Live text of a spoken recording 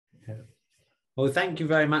Well, thank you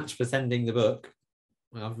very much for sending the book.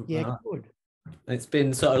 Yeah, good. It's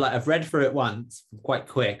been sort of like I've read through it once, quite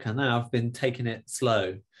quick, and now I've been taking it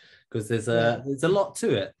slow because there's a lot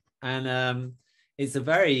to it, and it's a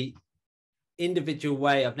very individual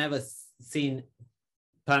way. I've never seen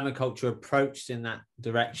permaculture approached in that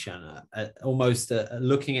direction, almost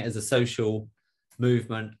looking at it as a social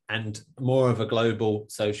movement and more of a global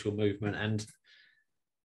social movement. And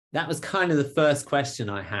that was kind of the first question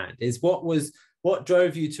I had: is what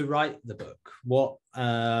drove you to write the book? What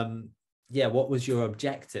was your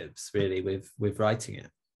objectives really with writing it?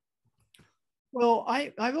 Well,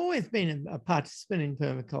 I've always been a participant in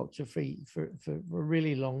permaculture for a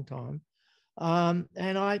really long time. And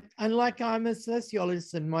I'm a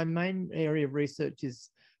sociologist, and my main area of research is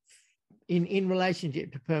in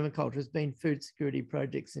relationship to permaculture has been food security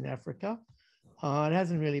projects in Africa. It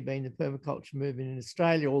hasn't really been the permaculture movement in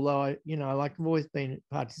Australia, although I've always been a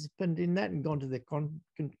participant in that and gone to the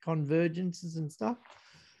convergences and stuff.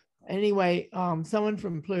 Anyway, someone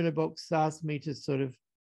from Pluto Books asked me to sort of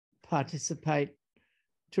participate,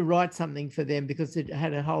 to write something for them, because it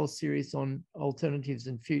had a whole series on alternatives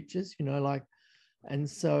and futures, and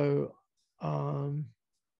so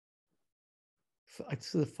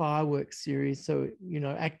it's the fireworks series, so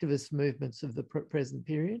activist movements of the present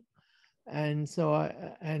period. And so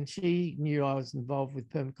she knew I was involved with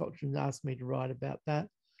permaculture and asked me to write about that,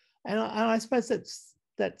 and I suppose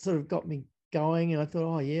that sort of got me going, and I thought,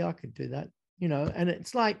 oh yeah, I could do that, and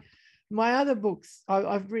it's like my other books,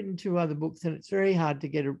 I've written 2 other books, and it's very hard to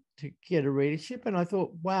get a readership. And I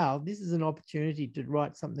thought, wow, this is an opportunity to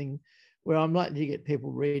write something where I'm likely to get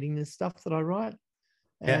people reading this stuff that I write.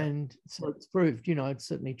 Yeah. And so it's proved, it's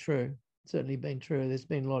certainly true. It's certainly been true. There's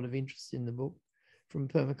been a lot of interest in the book from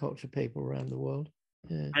permaculture people around the world.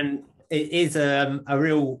 Yeah. And it is a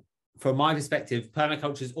real, from my perspective,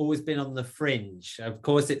 permaculture has always been on the fringe. Of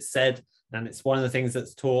course, it's said, and it's one of the things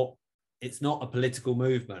that's taught, it's not a political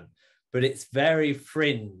movement, but it's very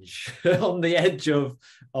fringe on the edge of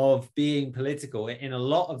being political in a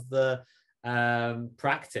lot of the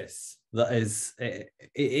practice. That is, it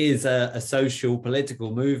is a social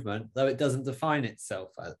political movement, though it doesn't define itself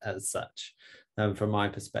as such, from my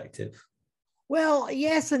perspective. Well,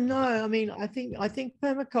 yes and no. I mean, I think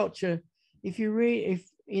permaculture, if you read, if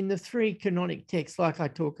in the 3 canonic texts, like I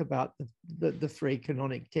talk about the 3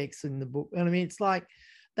 canonic texts in the book, and I mean, it's like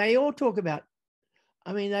they all talk about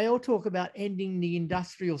ending the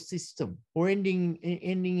industrial system, or ending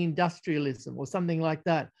industrialism, or something like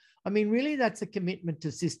that. I mean, really, that's a commitment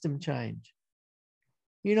to system change,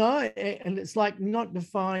 and it's like not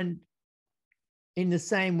defined in the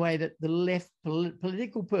same way that the left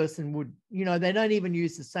political person would, they don't even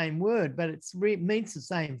use the same word, but it means the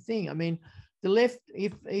same thing. I mean, the left,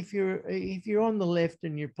 if you're on the left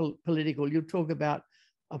and you're political, you'll talk about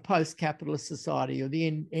a post-capitalist society or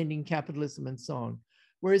the ending capitalism and so on.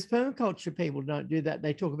 Whereas permaculture people don't do that.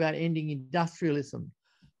 They talk about ending industrialism.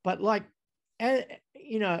 But they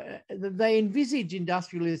envisage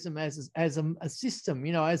industrialism as a system,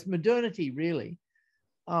 as modernity, really.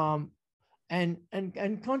 And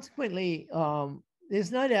consequently,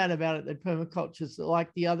 there's no doubt about it that permaculture is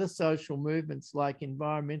like the other social movements, like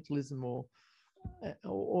environmentalism or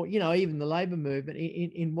even the labor movement,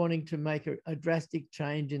 in wanting to make a drastic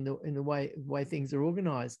change in the way things are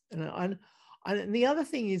organized. And the other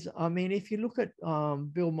thing is, I mean, if you look at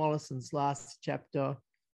Bill Mollison's last chapter,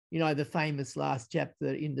 the famous last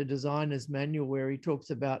chapter in the Designer's Manual, where he talks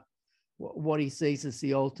about what he sees as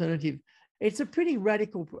the alternative, it's a pretty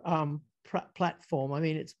radical platform. I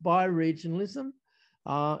mean, it's bioregionalism.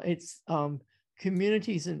 It's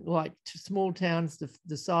communities and like small towns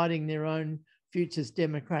deciding their own futures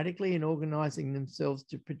democratically and organizing themselves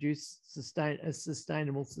to produce a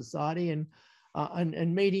sustainable society,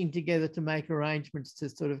 and meeting together to make arrangements to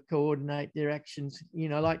sort of coordinate their actions.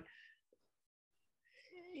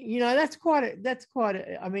 That's quite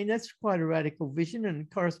a radical vision, and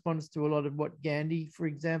corresponds to a lot of what Gandhi, for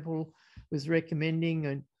example, was recommending.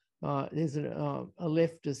 And there's a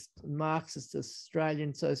leftist Marxist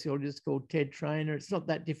Australian sociologist called Ted Trainer. It's not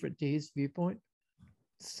that different to his viewpoint.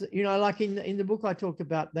 So, like in the book, I talk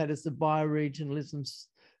about that as the bioregionalism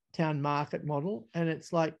town market model, and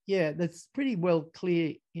it's like, yeah, that's pretty well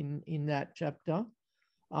clear in that chapter.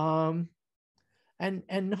 And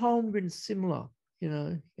Holmgren's similar.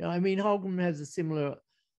 I mean, Holmgren has a similar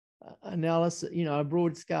analysis, a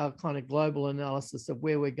broad scale kind of global analysis of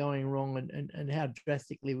where we're going wrong and how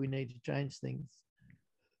drastically we need to change things.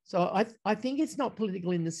 So I think it's not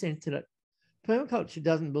political in the sense that permaculture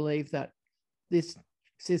doesn't believe that this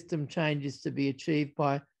system change is to be achieved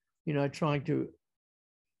by, trying to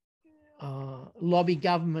lobby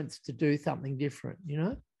governments to do something different, you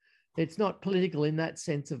know? It's not political in that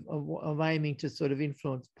sense of aiming to sort of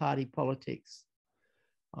influence party politics.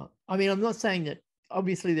 I mean, I'm not saying that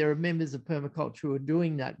obviously there are members of permaculture who are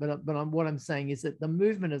doing that, but what I'm saying is that the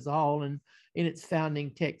movement as a whole and in its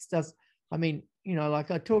founding text does, I mean, you know, like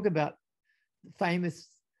I talk about famous,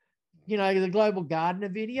 you know, the Global Gardener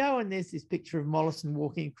video, and there's this picture of Mollison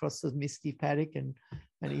walking across the misty paddock, and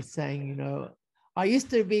he's saying, you know, I used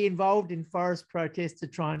to be involved in forest protests to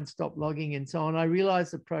try and stop logging and so on. I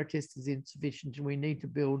realized that protest is insufficient and we need to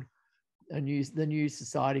build the new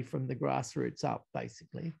society from the grassroots up,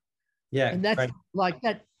 basically. Yeah. And that's great. like,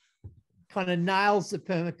 that kind of nails the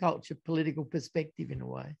permaculture political perspective in a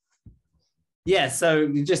way. Yeah, so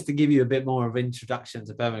just to give you a bit more of introduction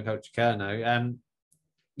to Permaculture Kerno,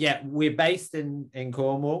 yeah, we're based in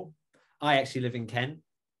Cornwall. I actually live in Kent.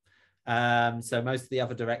 So most of the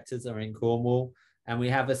other directors are in Cornwall, and we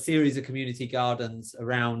have a series of community gardens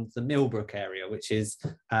around the Millbrook area, which is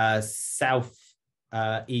south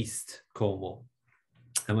east Cornwall.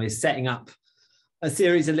 And we're setting up a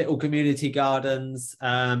series of little community gardens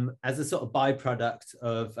as a sort of byproduct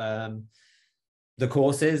of the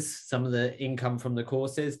courses, some of the income from the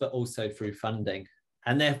courses, but also through funding.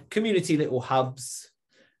 And they're community little hubs.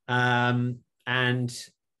 And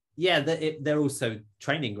yeah, they're also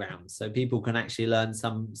training grounds. So people can actually learn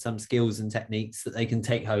some skills and techniques that they can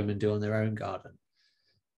take home and do on their own garden.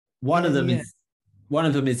 One of them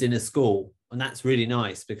is in a school, and that's really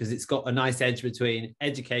nice because it's got a nice edge between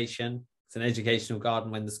education. It's an educational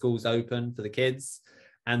garden when the school's open for the kids,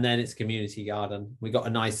 and then it's community garden. We got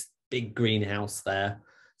a nice big greenhouse there,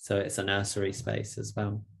 so it's a nursery space as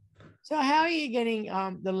well. So how are you getting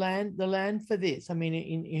the land for this? I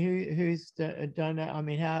mean, who's the donor? I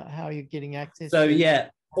mean, how are you getting access? So yeah,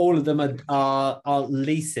 all of them are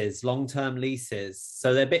leases, long-term leases.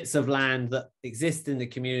 So they're bits of land that exist in the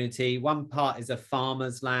community. One part is a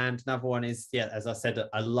farmer's land. Another one is, yeah, as I said,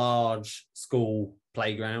 a large school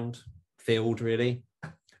playground field, really.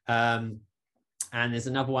 And there's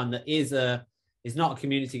another one that is not a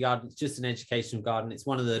community garden, it's just an educational garden. It's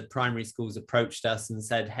one of the primary schools approached us and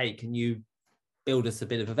said, hey, can you build us a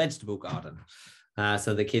bit of a vegetable garden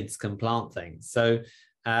so the kids can plant things? So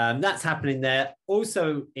that's happening there.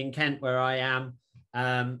 Also in Kent, where I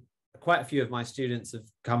am, quite a few of my students have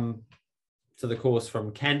come to the course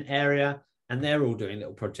from Kent area, and they're all doing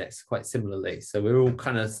little projects quite similarly. So we're all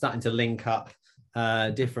kind of starting to link up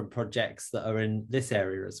different projects that are in this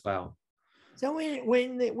area as well. So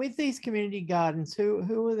with these community gardens,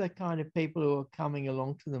 who are the kind of people who are coming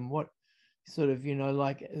along to them? What sort of, you know,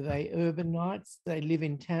 like, are they urbanites? They live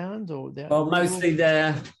in towns, or they're mostly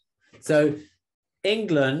they're, so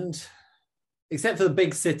England, except for the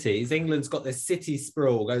big cities, England's got this city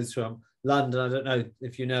sprawl, goes from London, I don't know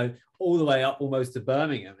if you know, all the way up almost to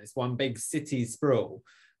Birmingham. It's one big city sprawl.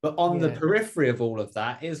 But on the periphery of all of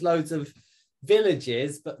that is loads of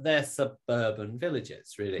villages, but they're suburban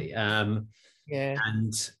villages, really.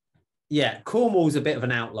 And yeah, Cornwall's a bit of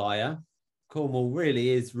an outlier. Cornwall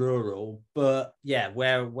really is rural, but yeah,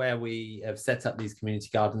 where we have set up these community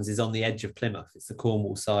gardens is on the edge of Plymouth. It's the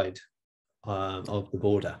Cornwall side of the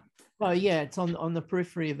border. Oh yeah, it's on the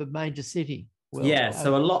periphery of a major city. Well, yeah,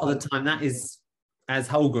 so a lot of the time that is, as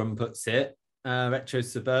Holgram puts it, retro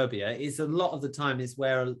suburbia is a lot of the time is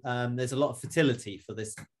where there's a lot of fertility for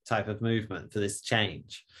this type of movement, for this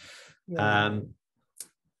change.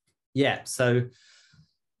 So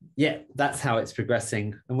yeah, that's how it's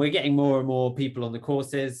progressing, and we're getting more and more people on the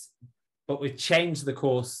courses, but we've changed the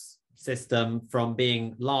course system from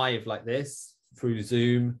being live like this through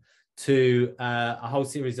Zoom to a whole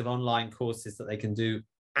series of online courses that they can do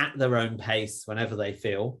at their own pace whenever they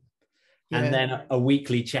feel, and then a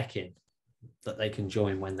weekly check-in that they can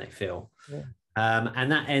join when they feel.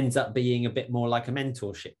 And that ends up being a bit more like a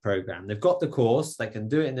mentorship program. They've got the course, they can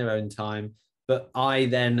do it in their own time, but I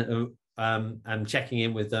then am checking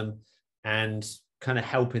in with them and kind of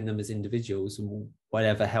helping them as individuals and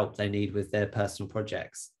whatever help they need with their personal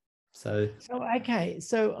projects. So okay,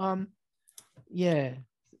 so yeah,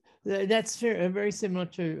 that's very similar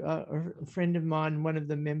to a friend of mine, one of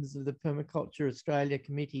the members of the Permaculture Australia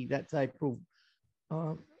committee. That's April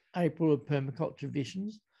of Permaculture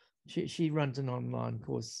Visions. She runs an online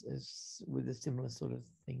course with a similar sort of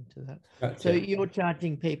thing to that. Gotcha. So you're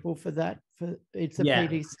charging people for that? It's a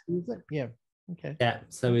PDC, is it? Yeah. Okay. Yeah.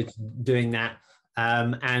 So we're doing that,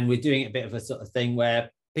 and we're doing a bit of a sort of thing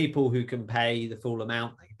where people who can pay the full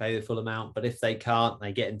amount, they can pay the full amount. But if they can't,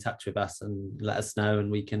 they get in touch with us and let us know,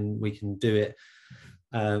 and we can do it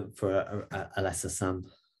for a lesser sum.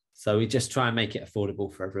 So we just try and make it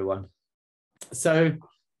affordable for everyone. So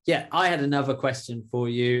Yeah, I had another question for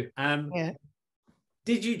you. Yeah.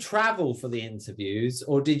 Did you travel for the interviews,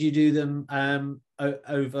 or did you do them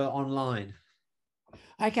over online?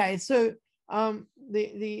 Okay, so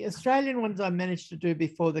the Australian ones I managed to do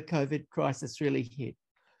before the COVID crisis really hit.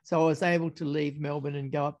 So I was able to leave Melbourne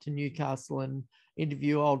and go up to Newcastle and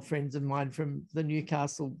interview old friends of mine from the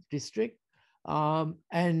Newcastle district. So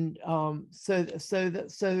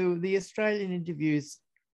the Australian interviews,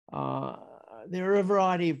 there are a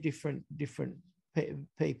variety of different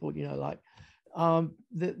people, you know, like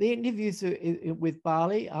the interviews with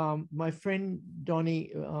Bali. My friend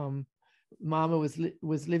Donnie Mama was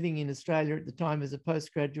living in Australia at the time as a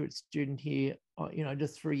postgraduate student here, you know,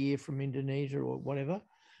 just for a year from Indonesia or whatever.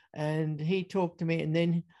 And he talked to me, and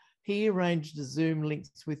then he arranged the Zoom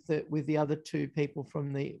links with the other two people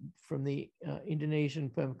from the Indonesian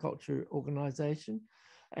permaculture organization.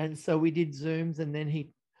 And so we did Zooms, and then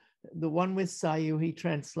the one with Sayu, he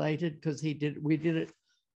translated, because we did it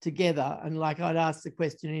together. And like, I'd ask the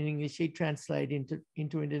question in English, he'd translate into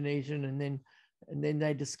Indonesian, and then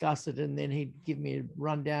they discuss it, and then he'd give me a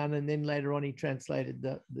rundown, and then later on he translated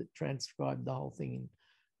transcribed the whole thing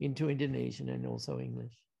into Indonesian and also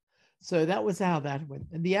English. So that was how that went.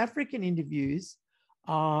 And the African interviews,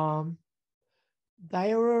 they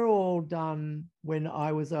were all done when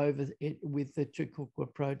I was over it with the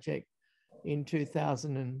Chukukwa project in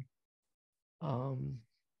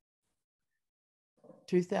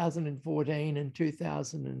 2014 and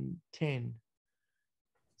 2010.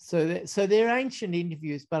 So they're ancient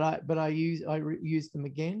interviews, but I used them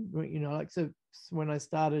again, you know, like, so when I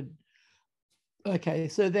started. Okay,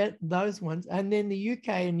 so those ones, and then the UK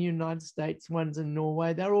and United States ones and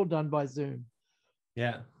Norway, they're all done by Zoom.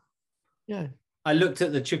 Yeah. Yeah. I looked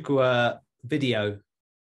at the Chukua video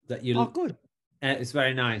that you. Oh, good. It's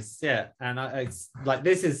very nice, yeah. And it's like,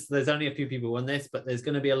 there's only a few people on this, but there's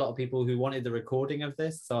going to be a lot of people who wanted the recording of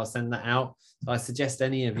this, so I'll send that out. So I suggest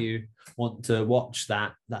any of you want to watch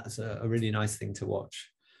that. That's a really nice thing to watch.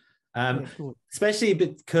 Yeah, cool. Especially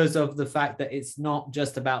because of the fact that it's not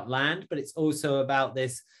just about land, but it's also about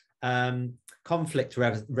this conflict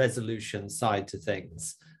resolution side to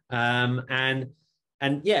things. And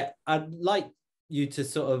yeah, I'd like you to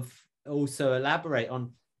sort of also elaborate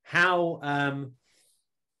on how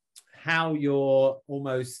your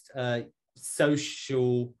almost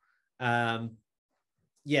social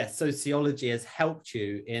sociology has helped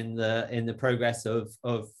you in the progress of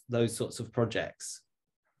those sorts of projects.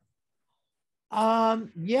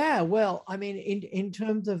 Yeah, well, I mean, in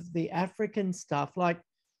terms of the African stuff, like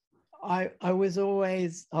I was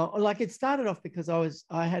always like, it started off because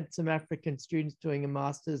I had some African students doing a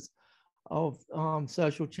master's of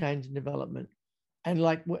social change and development, and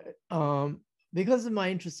like because of my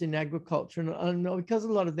interest in agriculture, and because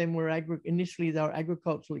a lot of them were initially they were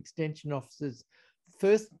agricultural extension officers,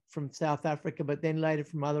 first from South Africa, but then later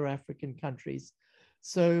from other African countries.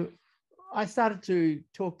 So I started to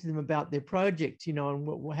talk to them about their projects, you know,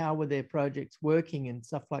 and how were their projects working and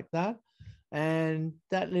stuff like that. And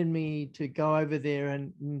that led me to go over there,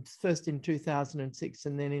 and first in 2006,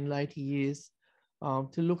 and then in later years,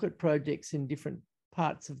 to look at projects in different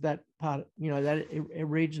parts of that part, you know, that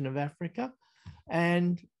region of Africa.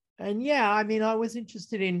 And yeah, I mean, I was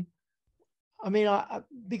interested in, I mean,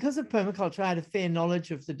 because of permaculture, I had a fair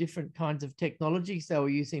knowledge of the different kinds of technologies they were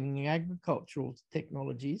using in agricultural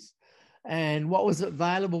technologies, and what was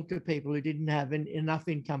available to people who didn't have enough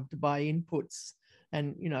income to buy inputs,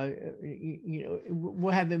 and you know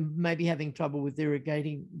were having trouble with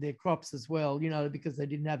irrigating their crops as well, you know, because they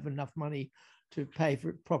didn't have enough money to pay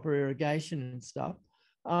for proper irrigation and stuff.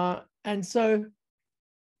 And so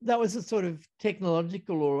that was a sort of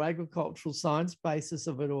technological or agricultural science basis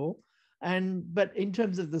of it all. But in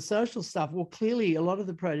terms of the social stuff, well, clearly a lot of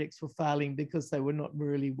the projects were failing because they were not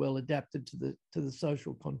really well adapted to the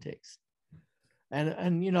social context.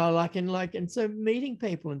 And you know, and so meeting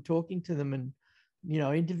people and talking to them and, you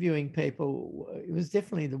know, interviewing people, it was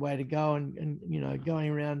definitely the way to go. And you know, going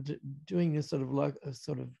around doing this sort of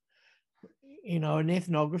you know, an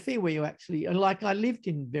ethnography where you actually, like, I lived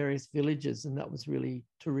in various villages, and that was really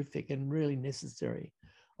terrific and really necessary.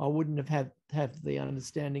 I wouldn't have had the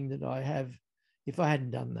understanding that I have if I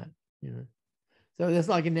hadn't done that, you know. So there's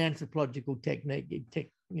like an anthropological technique,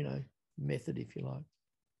 you know, method, if you like.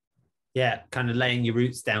 Yeah, kind of laying your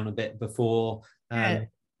roots down a bit before. Yeah.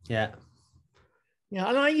 Yeah,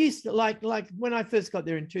 and I used to, like when I first got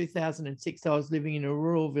there in 2006, I was living in a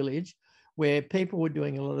rural village where people were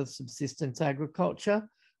doing a lot of subsistence agriculture,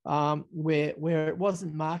 where it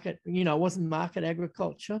wasn't market, you know, it wasn't market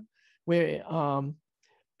agriculture, where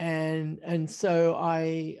And so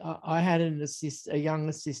I had a young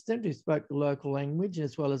assistant who spoke the local language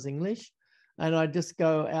as well as English, and I'd just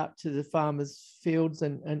go out to the farmers' fields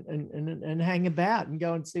and hang about and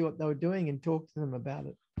go and see what they were doing and talk to them about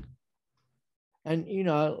it. And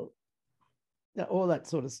all that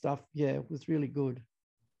sort of stuff, yeah, was really good.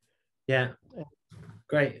 Yeah,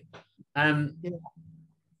 great.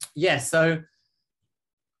 Yeah. So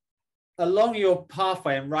along your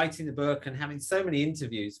pathway and writing the book and having so many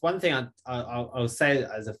interviews, one thing I'll say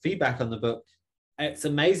as a feedback on the book, it's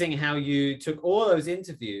amazing how you took all those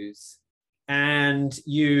interviews and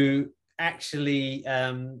you actually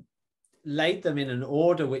laid them in an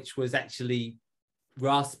order which was actually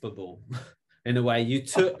graspable in a way. You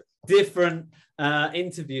took different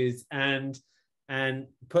interviews and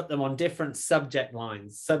put them on different subject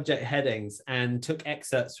lines, subject headings, and took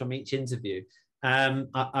excerpts from each interview.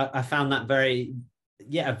 I found that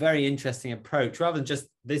a very interesting approach. Rather than just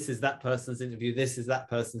this is that person's interview, this is that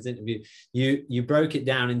person's interview, you broke it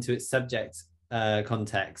down into its subject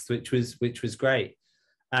context, which was great.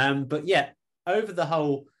 But yeah, over the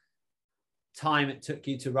whole time it took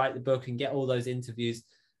you to write the book and get all those interviews,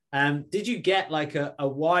 did you get like a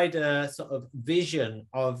wider sort of vision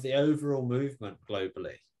of the overall movement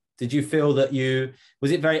globally? Did you feel that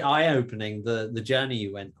was it very eye-opening, the journey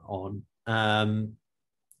you went on?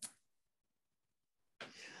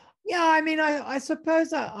 Yeah, I mean, I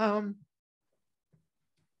suppose I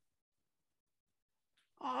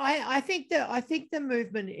think the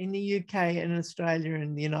movement in the UK and Australia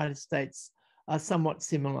and the United States are somewhat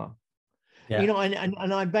similar. Yeah.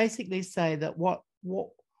 And I basically say that what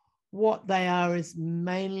they are is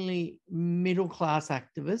mainly middle class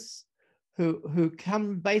activists who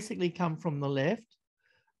basically come from the left,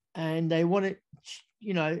 and they want to,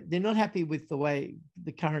 they're not happy with the way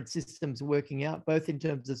the current system's working out, both in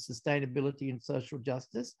terms of sustainability and social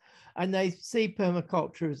justice. And they see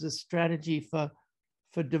permaculture as a strategy for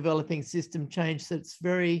developing system change that's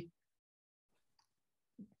very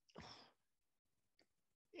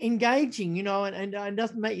engaging, and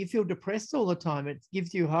doesn't make you feel depressed all the time. It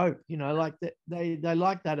gives you hope, like that they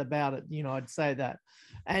like that about it. I'd say that.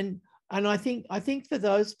 And I think for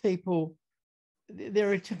those people,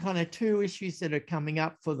 there are kind of two issues that are coming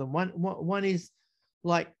up for them. One is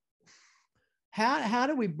like, how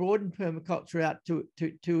do we broaden permaculture out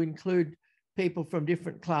to include people from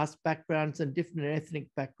different class backgrounds and different ethnic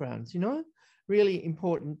backgrounds? Really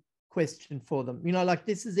important question for them. Like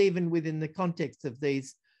this is even within the context of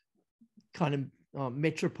these kind of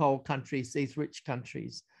metropole countries, these rich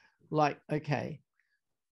countries. Like, okay.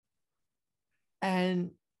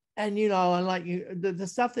 And like the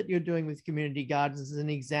stuff that you're doing with community gardens is an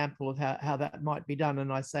example of how that might be done.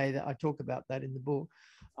 And I talk about that in the book.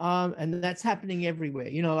 And that's happening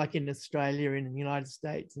everywhere, like in Australia, in the United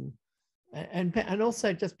States, and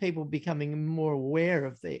also just people becoming more aware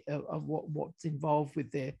of what's involved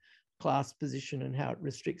with their class position and how it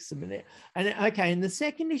restricts them. And the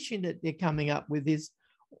second issue that they're coming up with is,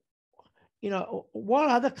 what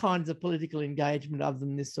other kinds of political engagement other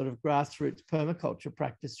than this sort of grassroots permaculture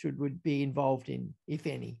practice would be involved in, if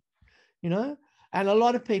any, And a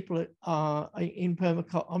lot of people in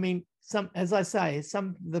permaculture, I mean, some of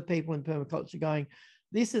the people in permaculture going,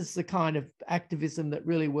 this is the kind of activism that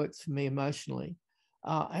really works for me emotionally.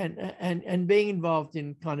 And being involved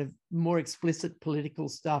in kind of more explicit political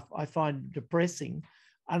stuff, I find depressing.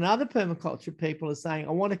 And other permaculture people are saying,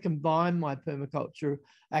 I want to combine my permaculture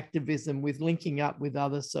activism with linking up with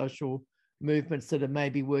other social movements that are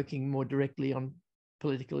maybe working more directly on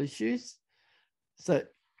political issues. So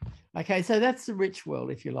that's the rich world,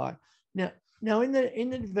 if you like. Now in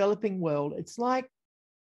the developing world, it's like,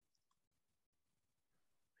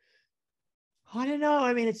 I don't know.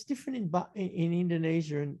 I mean, it's different in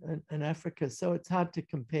Indonesia and Africa, so it's hard to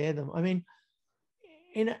compare them. I mean,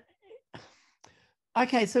 so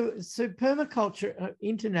permaculture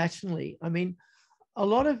internationally, I mean, a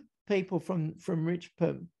lot of people from rich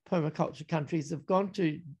permaculture countries have gone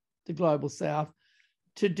to the global south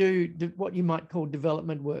to do what you might call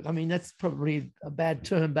development work. I mean, that's probably a bad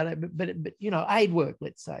term, but aid work,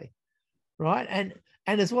 let's say, right? And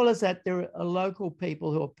as well as that, there are local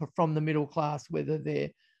people who are from the middle class, whether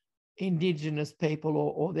they're indigenous people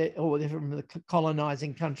or they're from the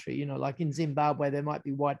colonizing country. Like in Zimbabwe, there might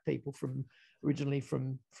be white people originally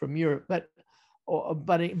from Europe, but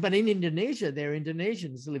in Indonesia, there are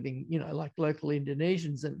Indonesians living, like local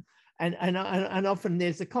Indonesians, and often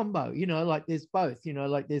there's a combo, like there's both,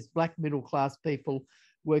 like there's black middle class people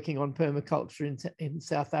working on permaculture in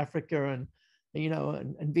South Africa and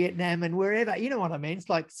Vietnam and wherever, you know what I mean? It's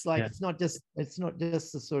like yeah. It's not just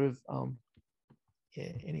the sort of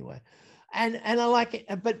yeah. Anyway, and I like it,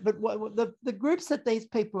 but what the groups that these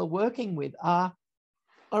people are working with are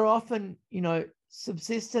often, you know,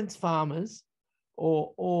 subsistence farmers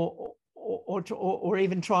or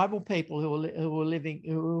even tribal people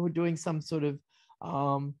who are doing some sort of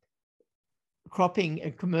cropping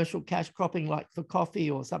and commercial cash cropping, like for coffee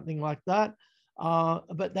or something like that.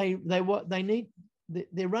 But they're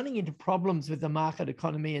running into problems with the market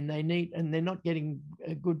economy, and they're not getting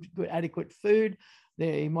a good adequate food.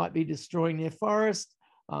 They might be destroying their forest.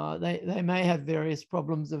 They may have various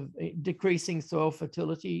problems of decreasing soil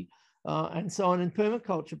fertility and so on. And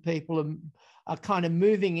permaculture people are kind of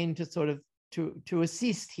moving into sort of to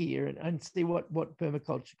assist here and see what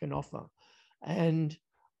permaculture can offer. And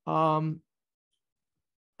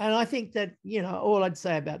I think that, you know, all I'd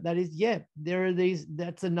say about that is, yeah, there are these.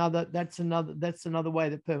 That's another way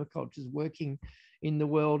that permaculture is working in the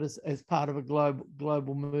world as part of a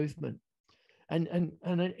global movement. And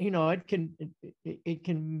you know, it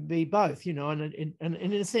can be both, you know, and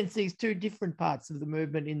in a sense, these two different parts of the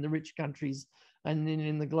movement in the rich countries and then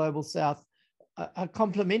in the global South are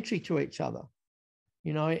complementary to each other.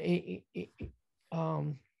 You know,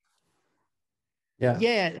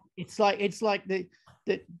 yeah, it's like the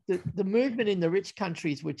movement in the rich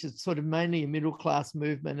countries, which is sort of mainly a middle class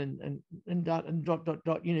movement, and dot,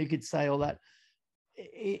 you know, you could say all that,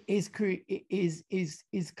 is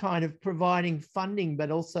kind of providing funding, but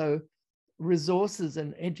also resources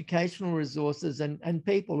and educational resources and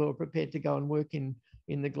people who are prepared to go and work in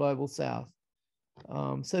the global South.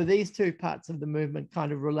 So these two parts of the movement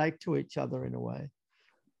kind of relate to each other in a way.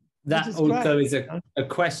 That also is a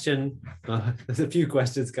question. There's a few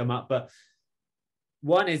questions come up, but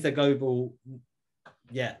one is the global,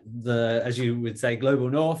 as you would say, global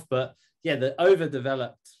North, but yeah, the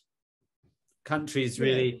overdeveloped countries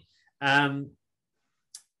really.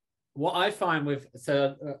 What I find a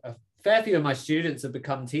fair few of my students have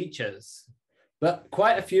become teachers, but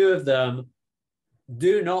quite a few of them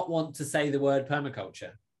do not want to say the word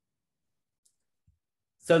permaculture.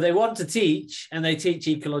 So they want to teach, and they teach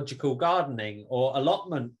ecological gardening or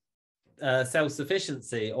allotment,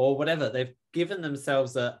 self-sufficiency or whatever. They've given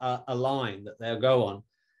themselves a line that they'll go on,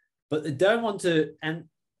 but they don't want to, and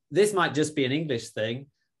this might just be an English thing,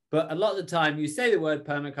 but a lot of the time you say the word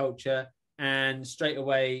permaculture and straight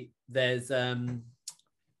away there's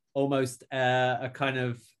almost a kind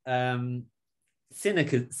of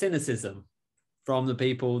cynicism from the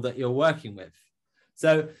people that you're working with.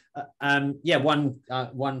 So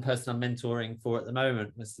one person I'm mentoring for at the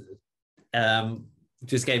moment was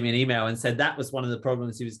just gave me an email and said that was one of the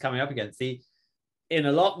problems he was coming up against. In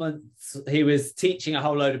allotments, he was teaching a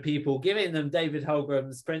whole load of people, giving them David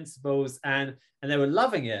Holgram's principles, and they were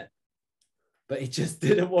loving it, but he just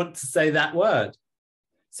didn't want to say that word.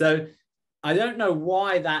 So I don't know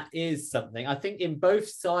why that is something. I think in both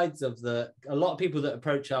sides of a lot of people that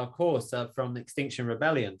approach our course are from Extinction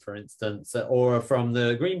Rebellion, for instance, or from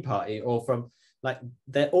the Green Party, or from, like,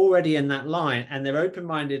 they're already in that line and they're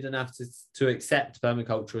open-minded enough to accept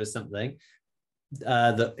permaculture as something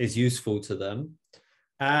that is useful to them.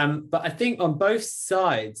 But I think on both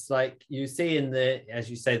sides, like you see in as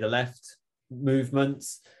you say, the left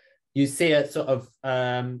movements, you see a sort of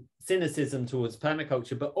cynicism towards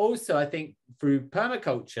permaculture, but also I think through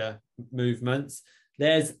permaculture movements,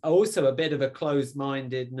 there's also a bit of a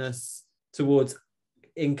closed-mindedness towards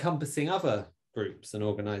encompassing other groups and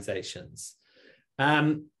organizations.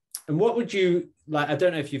 And what would you like? I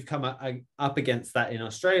don't know if you've come up against that in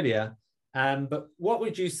Australia, but what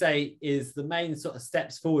would you say is the main sort of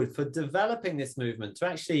steps forward for developing this movement to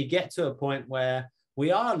actually get to a point where we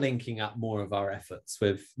are linking up more of our efforts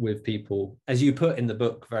with people, as you put in the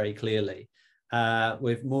book very clearly,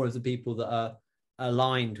 with more of the people that are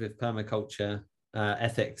aligned with permaculture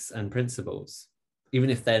ethics and principles, even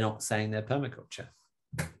if they're not saying they're permaculture?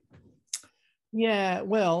 Yeah,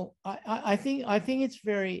 well, I think it's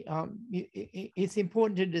very it's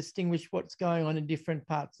important to distinguish what's going on in different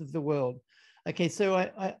parts of the world. Okay, so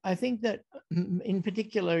I think that in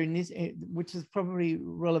particular in this, which is probably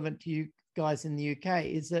relevant to you guys in the UK,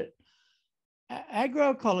 is that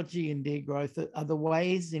agroecology and degrowth are the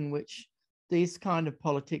ways in which these kind of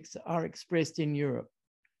politics are expressed in Europe.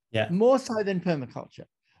 Yeah, more so than permaculture.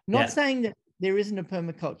 Not saying that there isn't a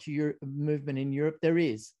permaculture movement in Europe. There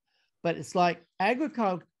is. But it's like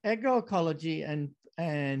agroecology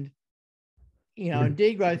and you know, and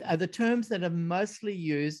degrowth are the terms that are mostly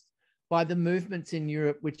used by the movements in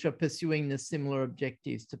Europe which are pursuing the similar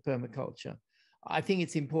objectives to permaculture. I think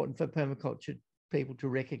it's important for permaculture people to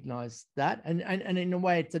recognize that. And in a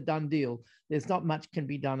way, it's a done deal. There's not much can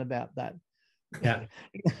be done about that. Yeah.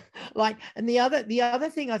 Like, and the other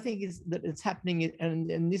thing I think is that it's happening,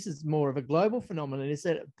 and this is more of a global phenomenon, is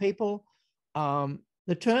that people,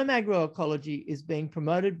 the term agroecology is being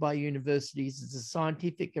promoted by universities as a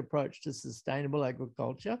scientific approach to sustainable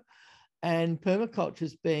agriculture, and permaculture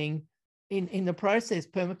is being, in the process,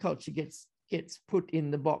 permaculture gets put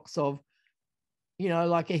in the box of, you know,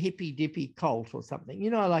 like a hippy dippy cult or something,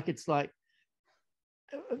 you know, like it's like,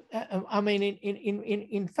 I mean,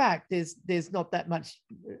 in fact, there's not that much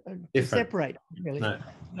to separate, really.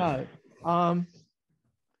 No.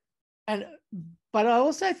 But I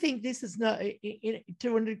also think this is not,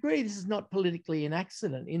 to a degree, this is not politically an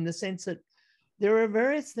accident, in the sense that there are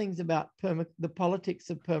various things about the politics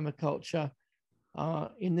of permaculture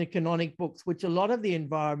in the canonic books, which a lot of the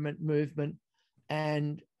environment movement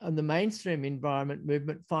and the mainstream environment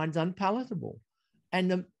movement finds unpalatable.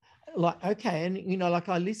 And like, okay, and you know, like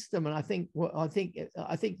I list them, and I think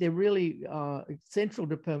they're really central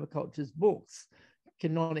to permaculture's books,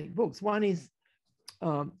 canonic books. One is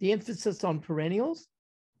the emphasis on perennials.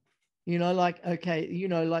 You know, like, okay, you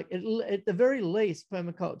know, like at the very least,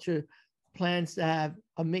 permaculture plans to have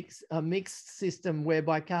a mixed system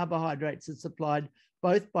whereby carbohydrates are supplied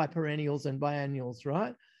both by perennials and biennials,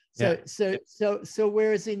 right? So, yeah. So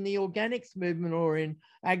whereas in the organics movement or in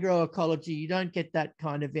agroecology, you don't get that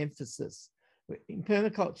kind of emphasis. In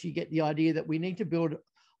permaculture, you get the idea that we need to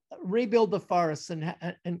rebuild the forests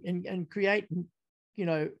and create, you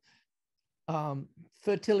know,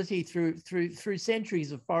 fertility through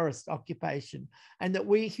centuries of forest occupation, and that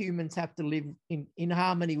we humans have to live in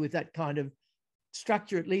harmony with that kind of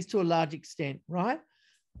structure, at least to a large extent, right?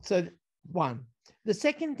 So one. The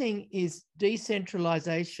second thing is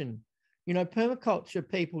decentralization. You know, permaculture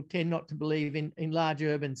people tend not to believe in large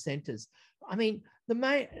urban centers. I mean, the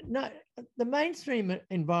mainstream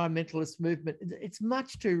environmentalist movement, it's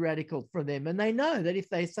much too radical for them. And they know that if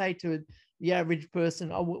they say to the average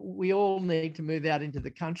person, oh, we all need to move out into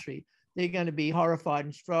the country, they're going to be horrified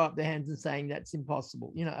and throw up their hands and saying that's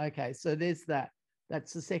impossible. You know, okay, so there's that.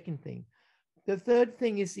 That's the second thing. The third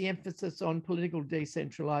thing is the emphasis on political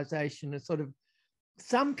decentralization, a sort of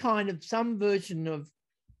some version of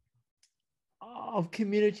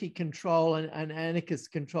community control and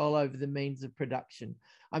anarchist control over the means of production.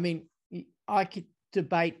 I mean, I could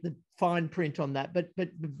debate the fine print on that, but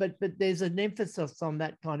there's an emphasis on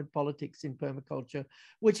that kind of politics in permaculture,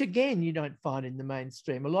 which again you don't find in the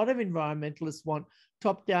mainstream. A lot of environmentalists want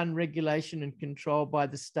top-down regulation and control by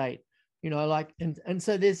the state. You know, like, and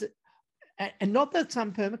so there's. And not that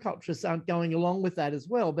some permaculturists aren't going along with that as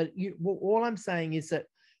well, but all I'm saying is that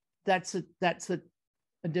that's a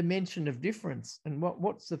dimension of difference. And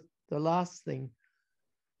what's the last thing?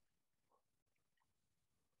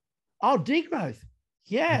 Oh, degrowth.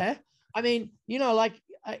 Yeah. I mean, you know, like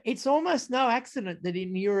it's almost no accident that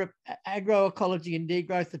in Europe, agroecology and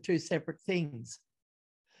degrowth are two separate things.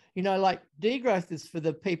 You know, like degrowth is for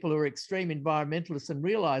the people who are extreme environmentalists and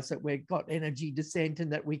realize that we've got energy descent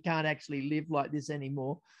and that we can't actually live like this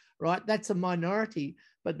anymore, right? That's a minority,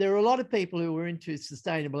 but there are a lot of people who are into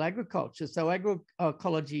sustainable agriculture. So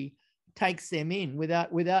agroecology takes them in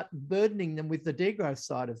without burdening them with the degrowth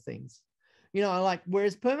side of things. You know, like,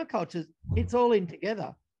 whereas permaculture, it's all in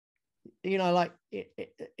together. You know, like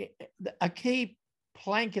a key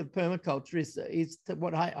plank of permaculture is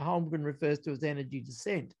what Holmgren refers to as energy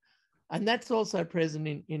descent. And that's also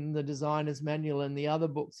present in the Designer's Manual and the other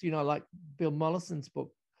books, you know, like Bill Mollison's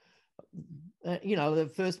book, you know, the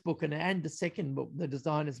first book and the second book, the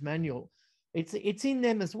Designer's Manual. It's in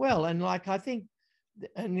them as well. And like, I think,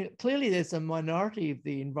 and clearly there's a minority of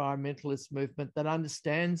the environmentalist movement that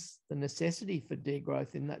understands the necessity for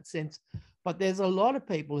degrowth in that sense. But there's a lot of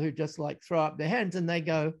people who just like throw up their hands and they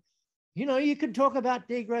go, you know, you can talk about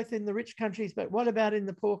degrowth in the rich countries, but what about in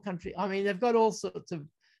the poor country? I mean, they've got all sorts of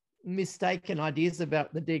mistaken ideas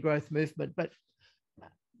about the degrowth movement. But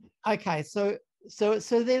okay, so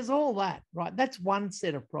there's all that, right? That's one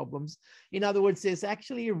set of problems. In other words, there's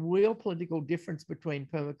actually a real political difference between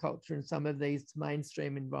permaculture and some of these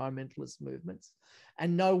mainstream environmentalist movements.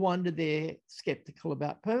 And no wonder they're skeptical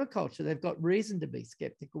about permaculture. They've got reason to be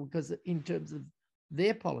skeptical because in terms of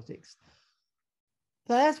their politics.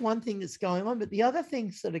 So that's one thing that's going on. But the other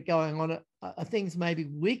things that are going on are things maybe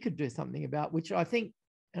we could do something about, which I think,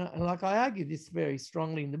 and like I argue this very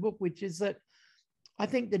strongly in the book, which is that I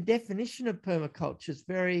think the definition of permaculture is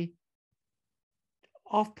very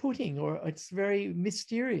off-putting, or it's very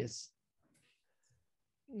mysterious.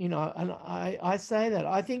 You know, and I say that.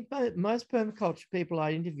 I think most permaculture people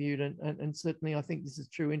I interviewed, and certainly I think this is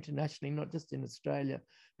true internationally, not just in Australia,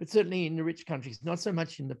 but certainly in the rich countries, not so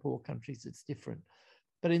much in the poor countries, it's different.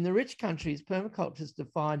 But in the rich countries, permaculture is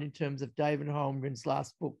defined in terms of David Holmgren's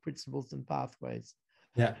last book, Principles and Pathways.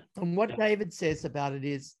 Yeah. And what David says about it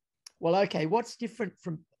is, well, okay, what's different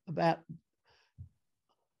about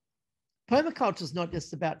permaculture is not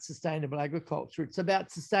just about sustainable agriculture, it's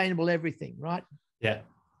about sustainable everything, right? Yeah.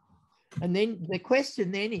 And then the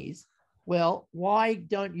question then is, well, why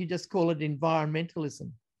don't you just call it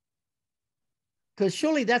environmentalism? Because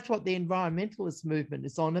surely that's what the environmentalist movement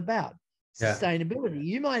is on about, sustainability.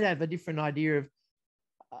 You might have a different idea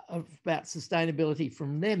about sustainability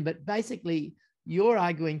from them, but basically you're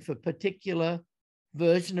arguing for a particular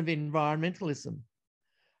version of environmentalism.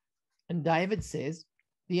 And David says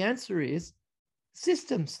the answer is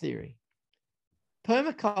systems theory.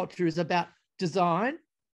 Permaculture is about design,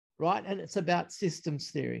 right? And it's about systems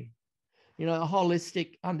theory, you know, a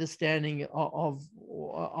holistic understanding of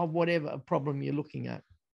whatever problem you're looking at.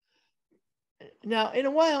 Now, in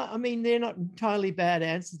a way, I mean, they're not entirely bad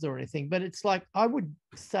answers or anything, but it's like, I would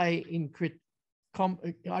say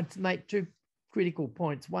I'd make two critical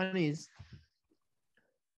points. One is,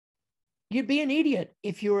 you'd be an idiot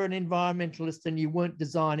if you were an environmentalist and you weren't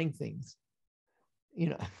designing things, you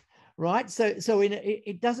know, right? So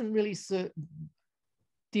it doesn't really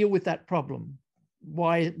deal with that problem.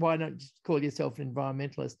 Why not just call yourself an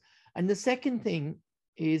environmentalist? And the second thing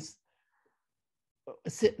is,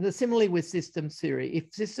 similarly with systems theory,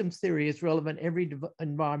 if systems theory is relevant, every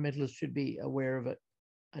environmentalist should be aware of it.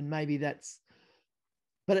 And maybe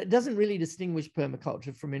but it doesn't really distinguish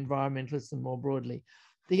permaculture from environmentalism more broadly.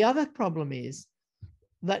 The other problem is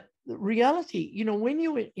that the reality, you know, when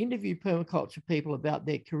you interview permaculture people about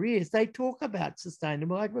their careers, they talk about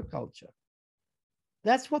sustainable agriculture.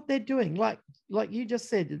 That's what they're doing. Like you just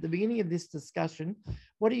said at the beginning of this discussion,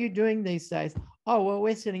 what are you doing these days? Oh, well,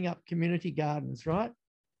 we're setting up community gardens, right?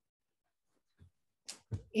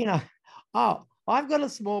 You know, oh, I've got a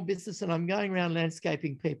small business and I'm going around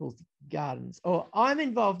landscaping people's gardens, or I'm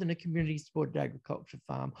involved in a community supported agriculture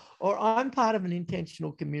farm, or I'm part of an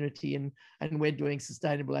intentional community and we're doing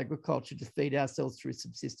sustainable agriculture to feed ourselves through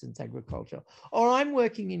subsistence agriculture, or I'm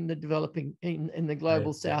working in the developing, in the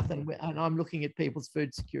global south and I'm looking at people's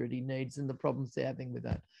food security needs and the problems they're having with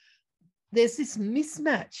that. There's this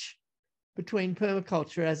mismatch between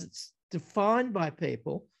permaculture as it's defined by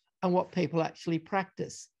people and what people actually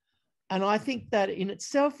practice. And I think that in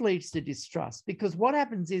itself leads to distrust, because what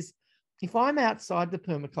happens is, if I'm outside the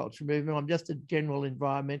permaculture movement, I'm just a general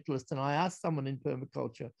environmentalist, and I ask someone in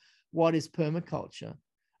permaculture, what is permaculture?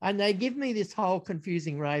 And they give me this whole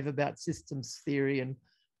confusing rave about systems theory and,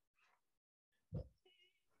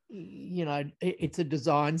 you know, it's a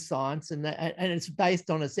design science and it's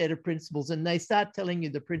based on a set of principles, and they start telling you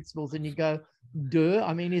the principles and you go, duh,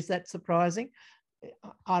 I mean, is that surprising?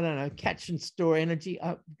 I don't know, catch and store energy,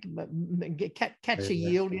 catch a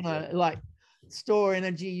yield, you know, like store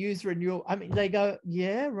energy, use renewal. I mean, they go,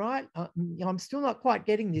 yeah, right. I'm still not quite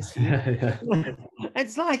getting this here.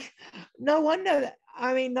 It's like, no wonder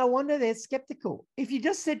they're skeptical. If you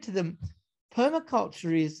just said to them,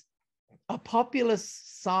 permaculture is a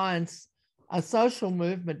populist science, a social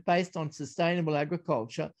movement based on sustainable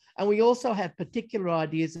agriculture, and we also have particular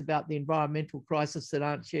ideas about the environmental crisis that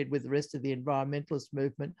aren't shared with the rest of the environmentalist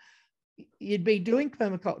movement, you'd be doing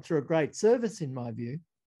permaculture a great service, in my view.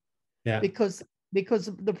 Yeah. Because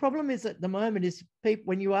the problem is at the moment is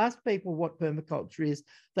when you ask people what permaculture is,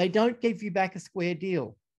 they don't give you back a square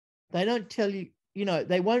deal. They don't tell you, you know,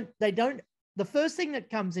 the first thing that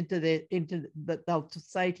comes into that they'll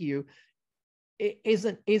say to you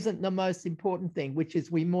isn't the most important thing, which is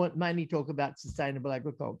we mainly talk about sustainable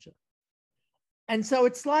agriculture. And so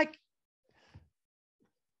it's like,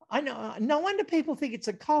 I know, no wonder people think it's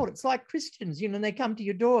a cult. It's like Christians, you know, they come to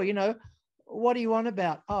your door, you know, what do you want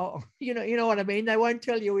about? Oh, you know what I mean? They won't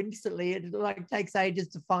tell you instantly. It like takes ages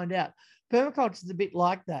to find out. Permaculture is a bit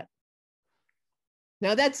like that.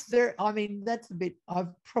 Now that's a bit, I've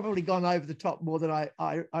probably gone over the top more than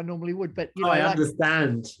I normally would, but you know, I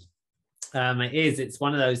understand. It's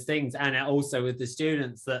one of those things. And also with the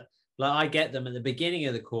students that, like, I get them at the beginning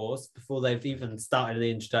of the course before they've even started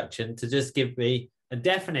the introduction to just give me a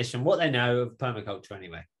definition, what they know of permaculture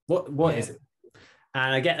anyway. What is it?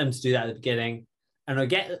 And I get them to do that at the beginning,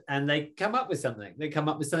 and they come up with something. They come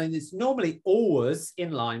up with something that's normally always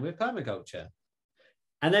in line with permaculture.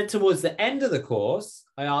 And then towards the end of the course,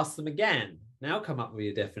 I ask them again, now come up with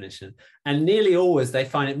your definition. And nearly always they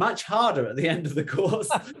find it much harder at the end of the course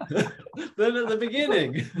than at the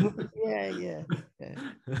beginning. Yeah.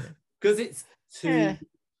 Because it's too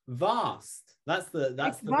vast. That's the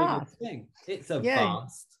biggest thing. It's a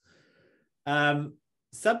vast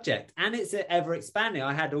subject, and it's ever expanding.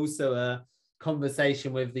 I had also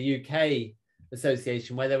conversation with the UK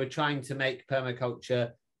Association where they were trying to make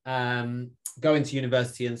permaculture go into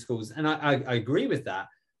university and schools. And I agree with that,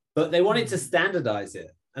 but they wanted to standardize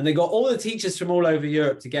it. And they got all the teachers from all over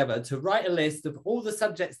Europe together to write a list of all the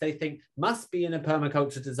subjects they think must be in a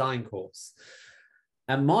permaculture design course.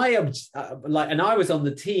 And and I was on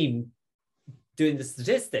the team doing the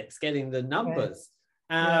statistics, getting the numbers.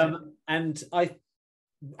 And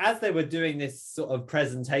as they were doing this sort of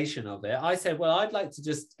presentation of it, I said, well, I'd like to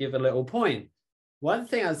just give a little point. One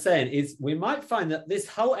thing I was saying is we might find that this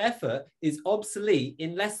whole effort is obsolete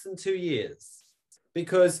in less than 2 years,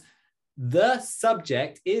 because the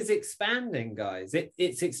subject is expanding, guys.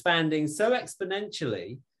 It's expanding so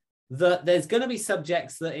exponentially that there's going to be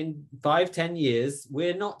subjects that in 5-10 years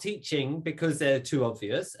we're not teaching because they're too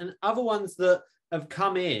obvious, and other ones that have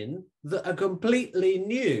come in that are completely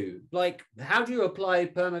new. Like, how do you apply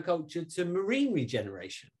permaculture to marine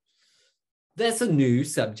regeneration? There's a new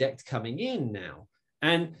subject coming in now.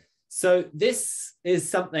 And so this is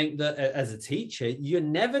something that as a teacher, you're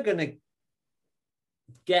never going to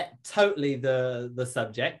get totally the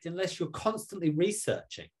subject unless you're constantly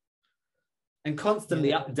researching and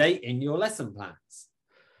constantly updating your lesson plans.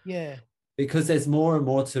 Yeah. Because there's more and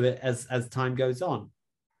more to it as time goes on.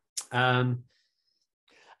 And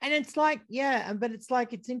it's like, but it's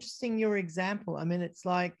like, it's interesting, your example. I mean, it's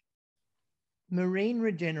like marine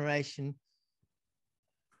regeneration.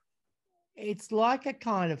 It's like a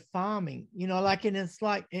kind of farming, like, and it's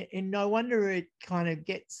like, and no wonder it kind of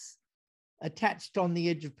gets attached on the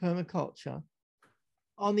edge of permaculture.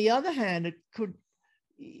 On the other hand,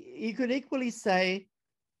 you could equally say,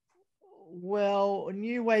 well,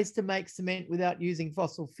 new ways to make cement without using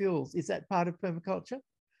fossil fuels, is that part of permaculture?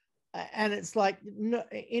 And it's like, no,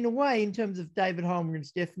 in a way, in terms of David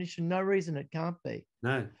Holmgren's definition, no reason it can't be.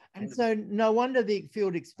 No. And so no wonder the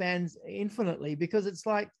field expands infinitely, because it's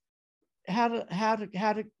like,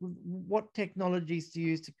 what technologies to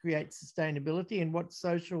use to create sustainability, and what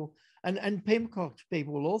social, and permaculture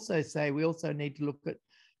people will also say we also need to look at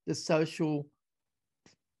the social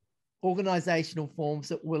organizational forms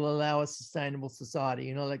that will allow a sustainable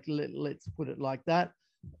society, like let's put it like that.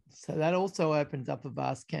 So that also opens up a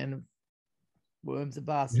vast can of worms, a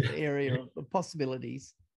vast area of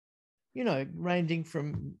possibilities, ranging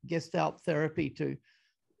from Gestalt therapy to,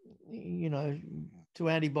 to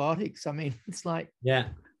antibiotics. I mean, it's like,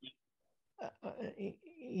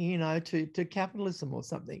 to capitalism or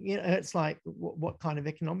something. It's like what kind of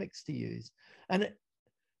economics to use, and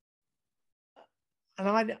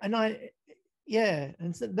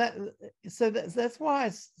so that's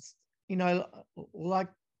why like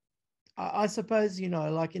I suppose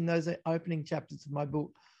like in those opening chapters of my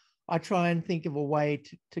book, I try and think of a way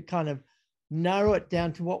to kind of narrow it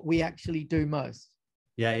down to what we actually do most.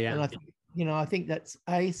 And I think I think that's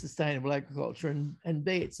A, sustainable agriculture, and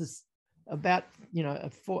B, it's about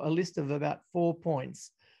a list of about 4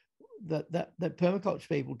 points that permaculture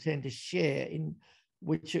people tend to share, in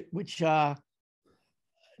which are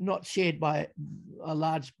not shared by a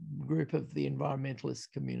large group of the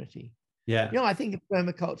environmentalist community. I think of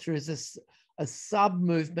permaculture as a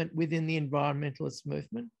sub-movement within the environmentalist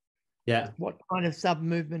movement. What kind of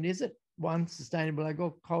sub-movement is it? 1, sustainable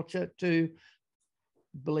agriculture. 2,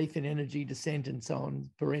 belief in energy descent and so on,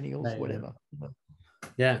 perennials, whatever.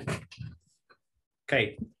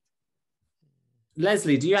 Okay.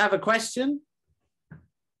 Leslie, do you have a question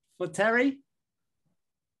for Terry?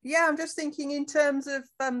 Yeah, I'm just thinking in terms of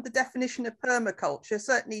the definition of permaculture.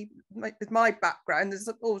 Certainly with my background, there's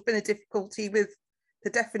always been a difficulty with the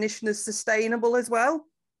definition of sustainable as well.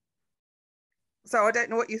 So I don't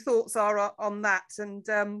know what your thoughts are on that. And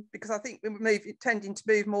because I think we're tending to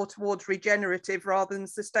move more towards regenerative rather than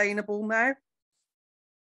sustainable now.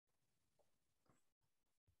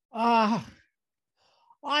 I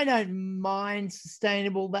don't mind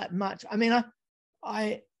sustainable that much. I mean,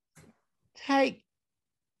 I take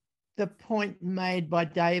the point made by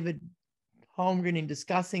David Holmgren in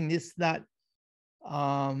discussing this, that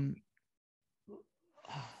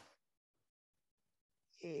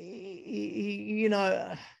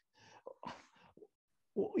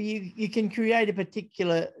you can create a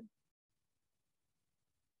particular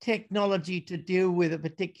technology to deal with a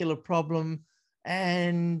particular problem,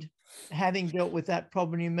 and having dealt with that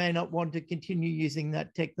problem, you may not want to continue using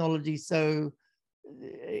that technology. So,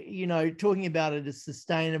 talking about it as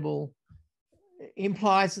sustainable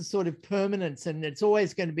implies a sort of permanence, and it's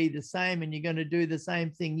always going to be the same, and you're going to do the same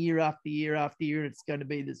thing year after year after year, and it's going to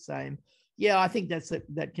be the same. I think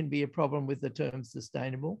that can be a problem with the term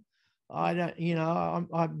sustainable. I don't,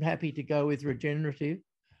 I'm happy to go with regenerative.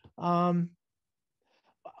 I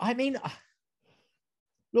mean,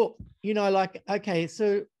 look, you know, like, okay,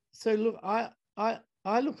 so look, I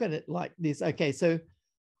look at it like this. Okay, so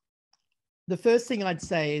the first thing I'd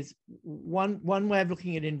say is one way of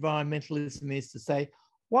looking at environmentalism is to say,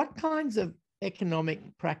 what kinds of economic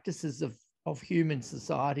practices of human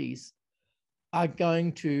societies are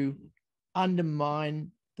going to undermine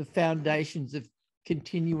the foundations of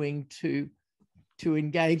continuing to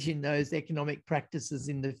engage in those economic practices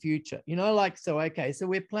in the future. You know, like, so, okay, so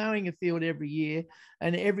we're plowing a field every year,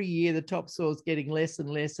 and every year the topsoil is getting less and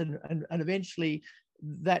less, and eventually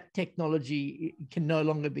that technology can no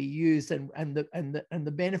longer be used, and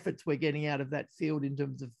the benefits we're getting out of that field in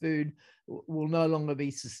terms of food will no longer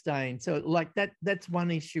be sustained. So like that's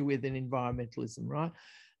one issue with an environmentalism, right?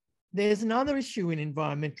 There's another issue in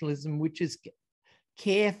environmentalism, which is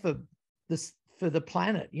care for the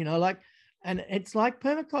planet, you know, like, and it's like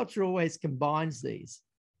permaculture always combines these.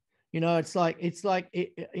 You know, it's like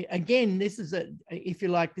again, this is if you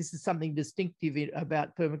like, this is something distinctive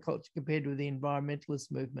about permaculture compared with the environmentalist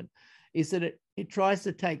movement, is that it tries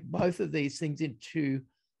to take both of these things into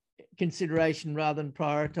consideration rather than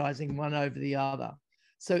prioritizing one over the other.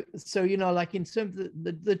 So you know, like in terms of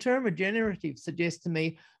the term regenerative suggests to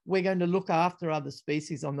me we're going to look after other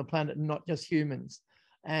species on the planet and not just humans,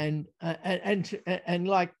 and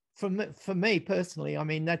like, for me personally, I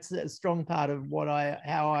mean, that's a strong part of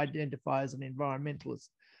how I identify as an environmentalist.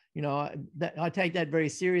 You know, I take that very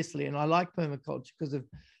seriously, and I like permaculture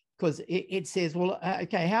because it says, well,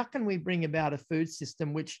 okay, how can we bring about a food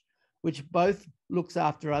system which both looks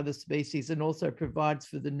after other species and also provides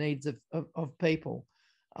for the needs of people,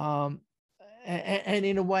 and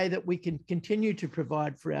in a way that we can continue to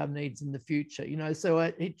provide for our needs in the future. You know, so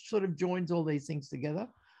it sort of joins all these things together.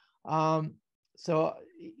 So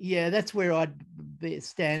yeah, that's where I'd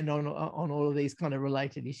stand on all of these kind of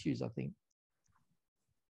related issues, I think.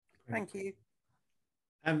 Thank you.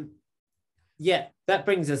 Yeah, that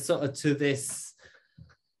brings us sort of to this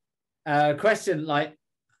question, like,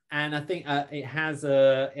 and I think it has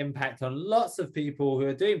an impact on lots of people who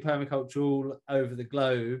are doing permaculture all over the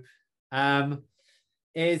globe,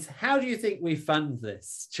 is how do you think we fund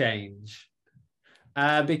this change?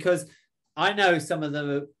 Because I know some of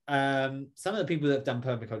the people that have done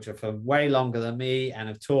permaculture for way longer than me and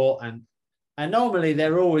have taught, and normally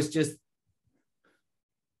they're always just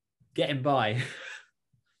getting by.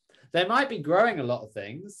 They might be growing a lot of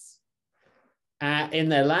things in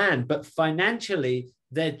their land, but financially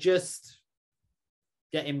they're just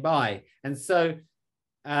getting by. And so,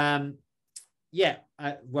 yeah,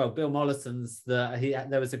 well, Bill Mollison's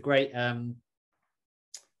there was a great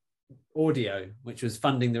audio which was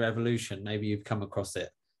Funding the Revolution. Maybe you've come across it,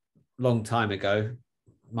 long time ago,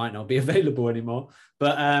 might not be available anymore,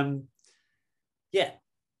 but yeah,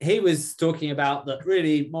 he was talking about that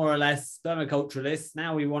really, more or less, permaculturalists,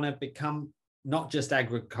 now we want to become not just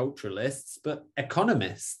agriculturalists but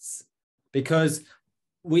economists, because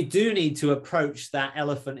we do need to approach that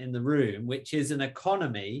elephant in the room, which is an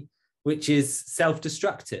economy which is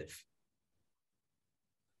self-destructive.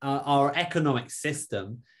 Our economic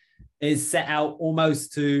system is set out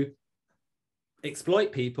almost to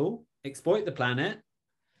exploit people, exploit the planet,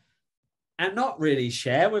 and not really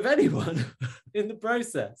share with anyone in the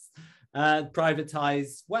process,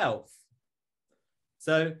 privatize wealth.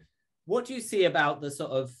 So what do you see about the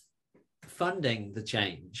sort of funding the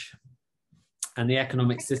change and the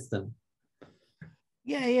economic system?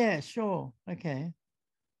 Yeah, sure. Okay.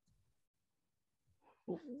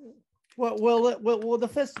 Well,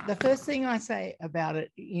 the first thing I say about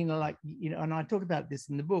it, you know, like, you know, and I talk about this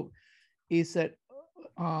in the book, is that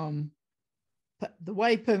the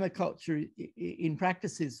way permaculture in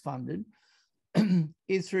practice is funded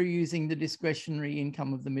is through using the discretionary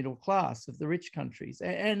income of the middle class of the rich countries,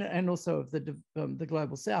 and also of the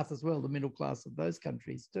global south as well, the middle class of those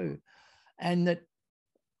countries too. And that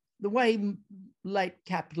the way late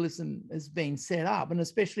capitalism has been set up, and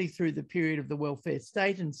especially through the period of the welfare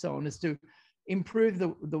state and so on, is to improve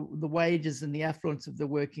the wages and the affluence of the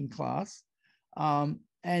working class,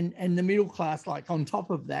 and the middle class, like on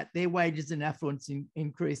top of that, their wages and affluence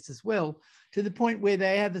increased as well, to the point where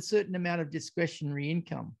they have a certain amount of discretionary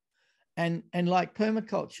income. And like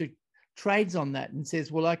permaculture trades on that and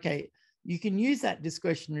says, well, okay, you can use that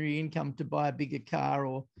discretionary income to buy a bigger car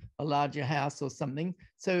or a larger house or something.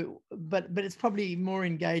 So, but it's probably more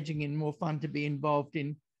engaging and more fun to be involved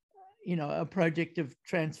in, you know, a project of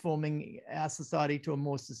transforming our society to a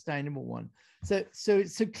more sustainable one. So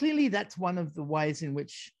clearly that's one of the ways in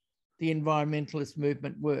which the environmentalist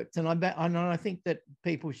movement works. And I think that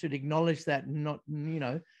people should acknowledge that and not, you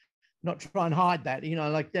know, not try and hide that, you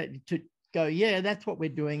know, like that, to go, yeah, that's what we're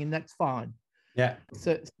doing and that's fine. Yeah.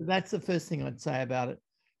 So that's the first thing I'd say about it.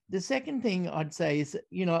 The second thing I'd say is,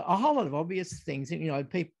 you know, a whole lot of obvious things. You know,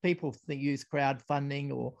 people use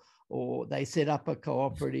crowdfunding, or they set up a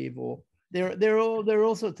cooperative, or there are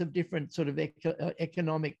all sorts of different sort of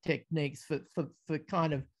economic techniques for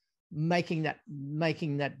kind of making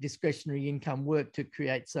that discretionary income work to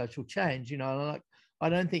create social change. You know, like, I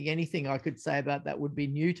don't think anything I could say about that would be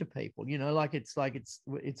new to people. You know,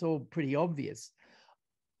 it's all pretty obvious.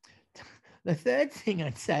 The third thing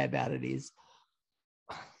I'd say about it is,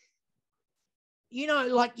 you know,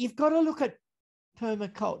 like, you've got to look at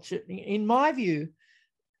permaculture. In my view,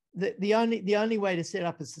 the only way to set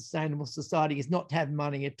up a sustainable society is not to have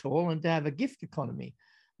money at all and to have a gift economy.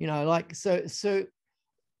 You know, like, so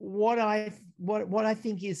what I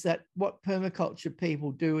think is that what permaculture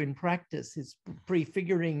people do in practice is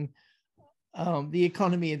prefiguring the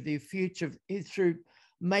economy of the future is through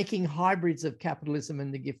making hybrids of capitalism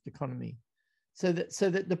and the gift economy, so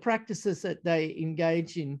that the practices that they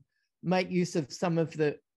engage in make use of some of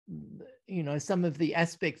the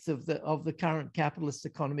aspects of the current capitalist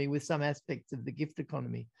economy with some aspects of the gift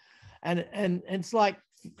economy, and it's like,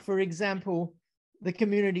 for example, the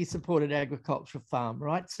community supported agriculture farm,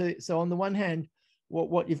 right? So on the one hand,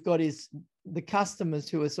 what you've got is the customers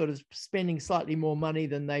who are sort of spending slightly more money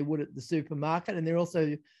than they would at the supermarket, and they're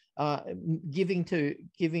also giving,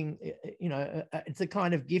 you know, it's a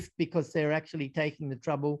kind of gift because they're actually taking the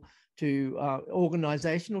trouble to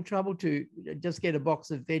organizational trouble to just get a box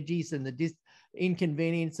of veggies, and the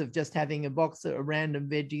inconvenience of just having a box of random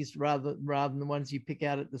veggies rather than the ones you pick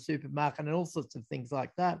out at the supermarket, and all sorts of things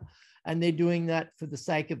like that. And they're doing that for the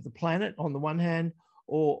sake of the planet on the one hand,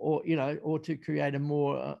 or to create a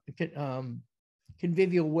more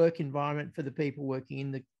convivial work environment for the people working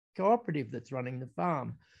in the cooperative that's running the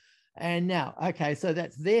farm. And now, okay, so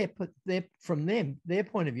that's their point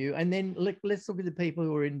of view. And then let's look at the people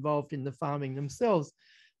who are involved in the farming themselves.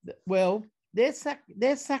 Well,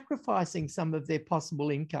 they're sacrificing some of their possible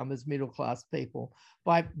income as middle-class people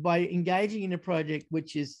by engaging in a project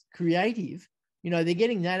which is creative. You know, they're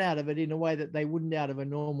getting that out of it in a way that they wouldn't out of a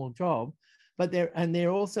normal job, but they're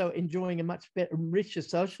also enjoying a much better, richer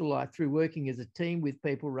social life through working as a team with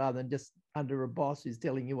people rather than just under a boss who's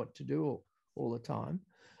telling you what to do all the time.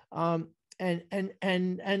 And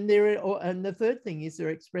the third thing is they're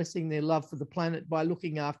expressing their love for the planet by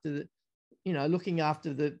looking after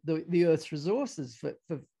the Earth's resources for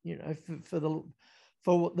the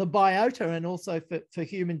biota, and also for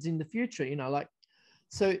humans in the future. You know, like,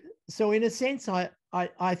 so in a sense, I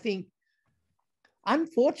think,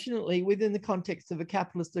 unfortunately, within the context of a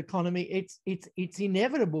capitalist economy, it's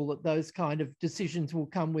inevitable that those kind of decisions will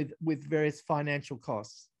come with various financial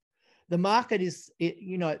costs. The market is,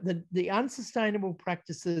 the unsustainable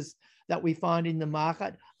practices that we find in the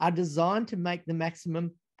market are designed to make the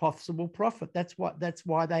maximum possible profit. That's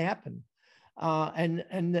why they happen. And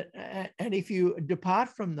if you depart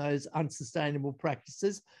from those unsustainable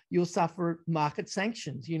practices, you'll suffer market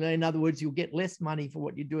sanctions. You know, in other words, you'll get less money for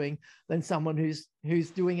what you're doing than someone who's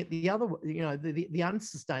doing it the other way, you know, the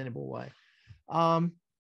unsustainable way.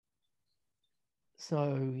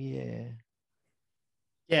 So yeah.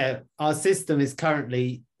 Yeah, our system is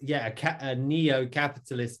currently, a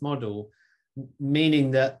neo-capitalist model,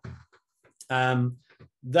 meaning that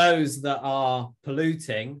those that are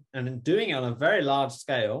polluting and doing it on a very large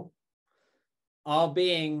scale are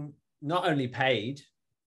being not only paid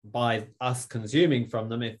by us consuming from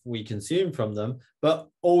them if we consume from them, but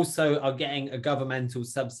also are getting a governmental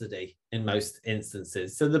subsidy in most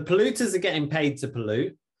instances. So the polluters are getting paid to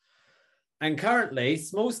pollute. And currently,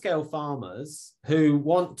 small-scale farmers who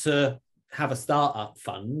want to have a startup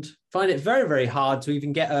fund find it very, very hard to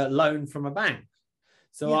even get a loan from a bank.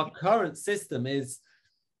 So our current system is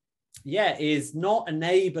not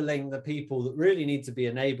enabling the people that really need to be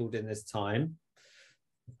enabled in this time.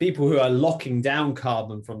 People who are locking down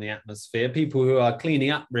carbon from the atmosphere, people who are cleaning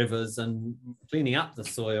up rivers and cleaning up the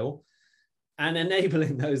soil, and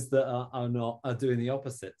enabling those that are doing the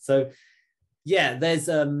opposite. So yeah, there's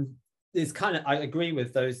kind of, I agree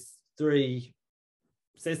with those three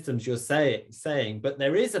systems you're saying, but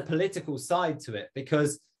there is a political side to it,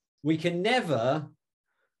 because we can never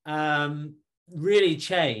really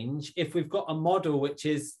change if we've got a model which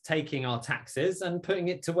is taking our taxes and putting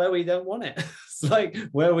it to where we don't want it. It's like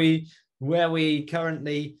where we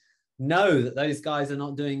currently know that those guys are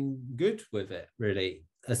not doing good with it, really.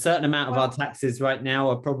 A certain amount of our taxes right now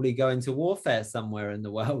are probably going to warfare somewhere in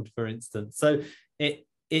the world, for instance. So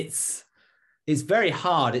it's very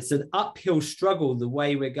hard. It's an uphill struggle the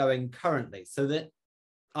way we're going currently. So that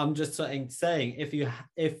I'm just saying,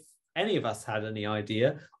 if any of us had any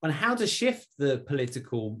idea on how to shift the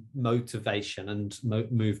political motivation and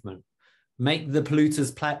movement, make the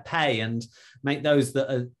polluters pay and make those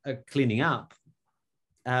that are cleaning up,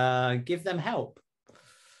 give them help.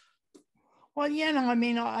 Well, yeah, no, I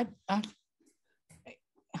mean,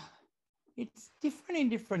 it's different in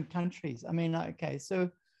different countries. I mean, okay, so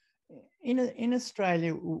in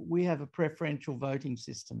Australia, we have a preferential voting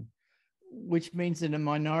system, which means that a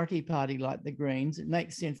minority party like the Greens, it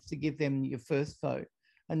makes sense to give them your first vote,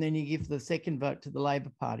 and then you give the second vote to the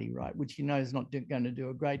Labor Party, right, which you know is not going to do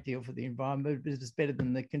a great deal for the environment, but it's better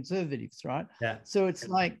than the Conservatives, right? Yeah. So it's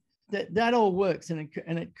like that all works, and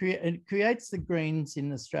it creates the Greens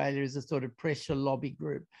in Australia as a sort of pressure lobby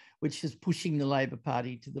group, which is pushing the Labor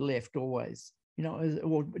Party to the left always, you know,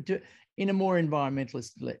 or in a more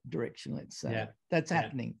environmentalist direction, let's say. Yeah. That's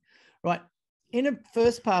happening, right? In a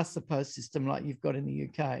first past the post system like you've got in the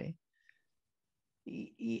UK,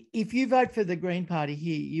 if you vote for the Green Party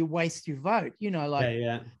here, you waste your vote, you know, like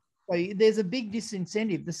so there's a big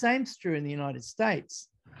disincentive. The same's true in the United States.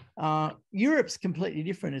 Europe's completely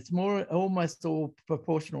different. It's more almost all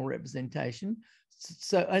proportional representation.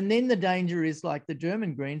 So, and then the danger is like the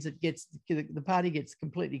German Greens, it gets the party gets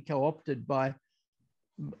completely co-opted by,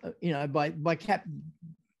 you know, by I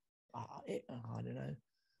don't know,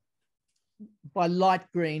 by light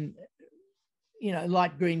green, you know,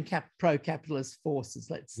 light green pro-capitalist forces,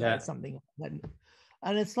 let's say, something like that.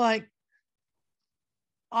 And it's like,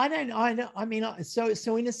 I mean,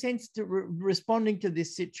 so in a sense, responding to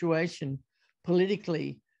this situation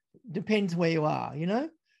politically depends where you are, you know.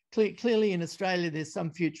 Clearly in Australia, there's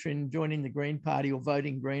some future in joining the Green Party or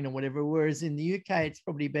voting Green or whatever, whereas in the UK, it's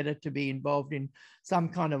probably better to be involved in some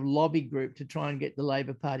kind of lobby group to try and get the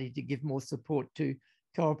Labor Party to give more support to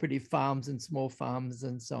cooperative farms and small farms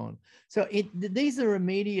and so on. So these are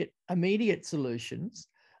immediate solutions,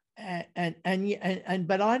 but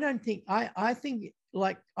I don't think I think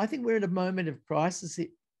we're at a moment of crisis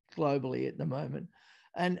globally at the moment,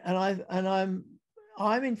 and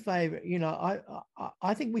I'm in favour. You know,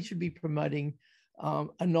 I think we should be promoting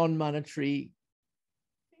a non-monetary,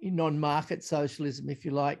 non-market socialism, if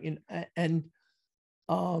you like, and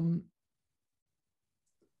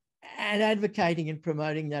advocating and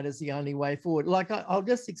promoting that as the only way forward. Like I'll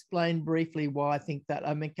just explain briefly why I think that.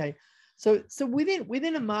 I mean, okay, so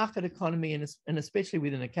within a market economy and especially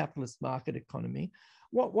within a capitalist market economy,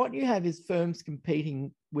 what you have is firms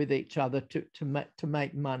competing with each other to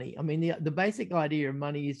make money. I mean, the basic idea of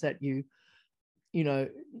money is that you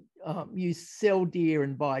sell dear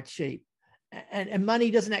and buy cheap, and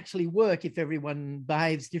money doesn't actually work if everyone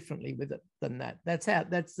behaves differently with it than that.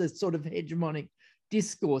 That's the sort of hegemonic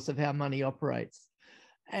discourse of how money operates.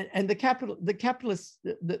 And the capitalist,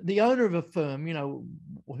 the owner of a firm, you know,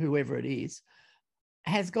 whoever it is,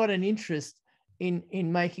 has got an interest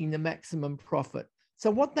in making the maximum profit. So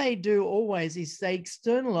what they do always is they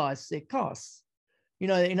externalize their costs. You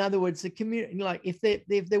know, in other words, the community, like if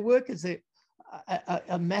their workers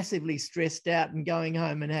are massively stressed out and going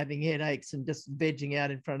home and having headaches and just vegging out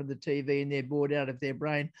in front of the TV and they're bored out of their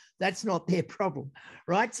brain, that's not their problem,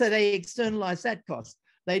 right? So they externalize that cost.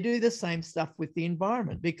 They do the same stuff with the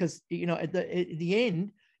environment because, you know, at the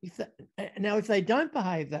end, if they don't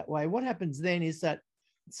behave that way, what happens then is that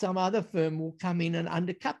some other firm will come in and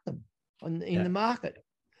undercut them in the market.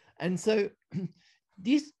 And so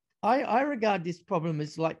I regard this problem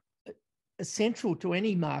as like essential to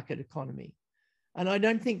any market economy. And I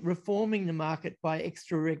don't think reforming the market by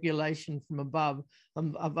extra regulation from above,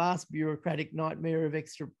 a vast bureaucratic nightmare of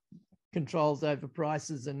extra controls over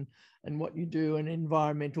prices and what you do and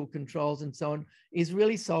environmental controls and so on, is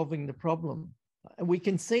really solving the problem. And we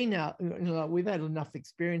can see now, you know, we've had enough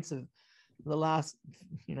experience of the last,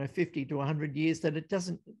 50 to 100 years that it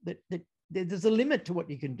doesn't, that there's a limit to what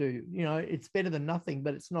you can do. You know, it's better than nothing,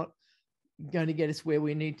 but it's not going to get us where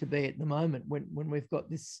we need to be at the moment when we've got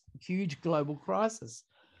this huge global crisis.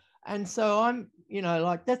 And so I'm,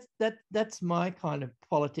 like that's my kind of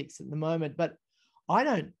politics at the moment. But I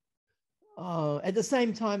don't. At the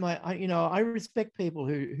same time, I respect people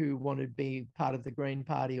who want to be part of the Green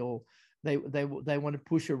Party, or they want to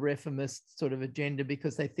push a reformist sort of agenda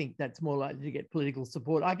because they think that's more likely to get political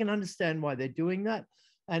support. I can understand why they're doing that,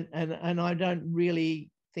 and I don't really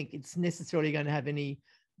think it's necessarily going to have any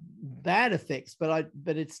bad effects. But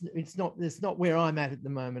it's not where I'm at the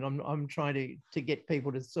moment. I'm trying to get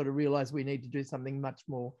people to sort of realize we need to do something much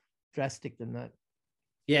more drastic than that.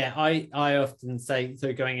 Yeah, I often say,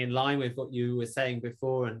 so going in line with what you were saying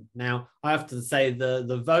before and now, I often say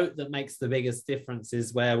the vote that makes the biggest difference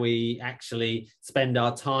is where we actually spend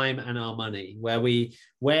our time and our money, where we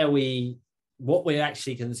what we're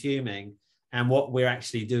actually consuming and what we're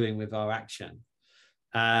actually doing with our action.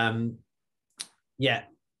 Yeah,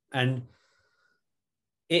 and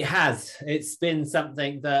it's been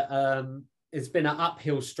something that it's been an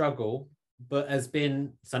uphill struggle, but has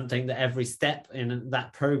been something that every step in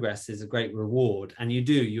that progress is a great reward. And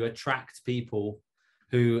you attract people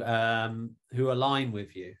who align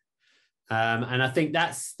with you. And I think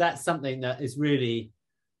that's something that is really,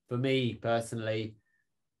 for me personally,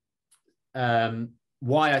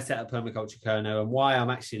 why I set up Permaculture Kerno and why I'm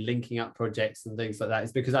actually linking up projects and things like that,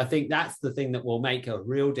 is because I think that's the thing that will make a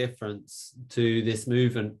real difference to this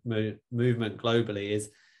movement globally, is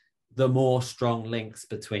the more strong links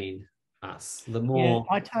between us, the more.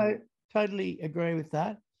 Yeah, I totally agree with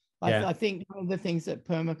that. I think one of the things that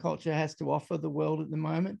permaculture has to offer the world at the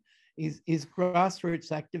moment is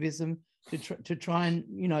grassroots activism to try and,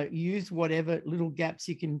 you know, use whatever little gaps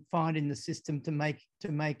you can find in the system to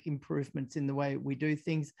make improvements in the way we do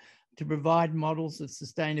things, to provide models of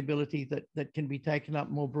sustainability that can be taken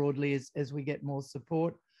up more broadly as we get more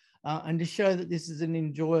support, and to show that this is an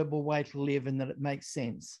enjoyable way to live and that it makes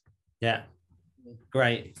sense. Yeah,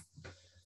 great.